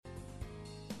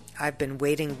I've been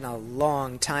waiting a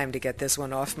long time to get this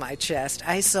one off my chest.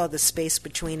 I saw The Space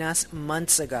Between Us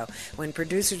months ago when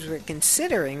producers were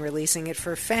considering releasing it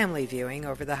for family viewing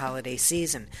over the holiday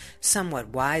season. Somewhat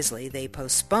wisely, they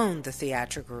postponed the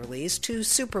theatrical release to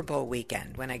Super Bowl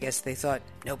weekend, when I guess they thought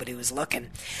nobody was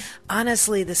looking.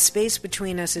 Honestly, The Space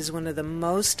Between Us is one of the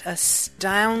most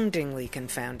astoundingly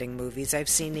confounding movies I've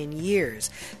seen in years,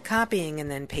 copying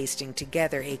and then pasting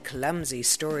together a clumsy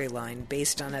storyline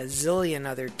based on a zillion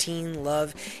other teen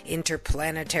love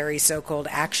interplanetary so-called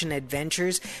action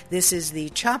adventures. This is the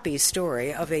choppy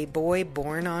story of a boy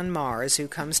born on Mars who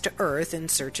comes to Earth in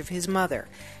search of his mother.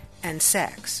 And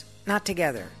sex. Not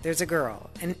together. There's a girl.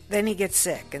 And then he gets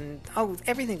sick. And,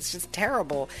 everything's just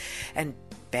terrible and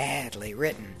badly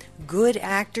written. Good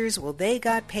actors, well, they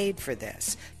got paid for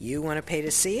this. You want to pay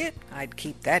to see it? I'd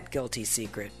keep that guilty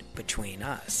secret between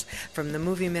us. From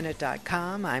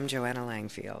themovieminute.com, I'm Joanna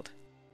Langfield.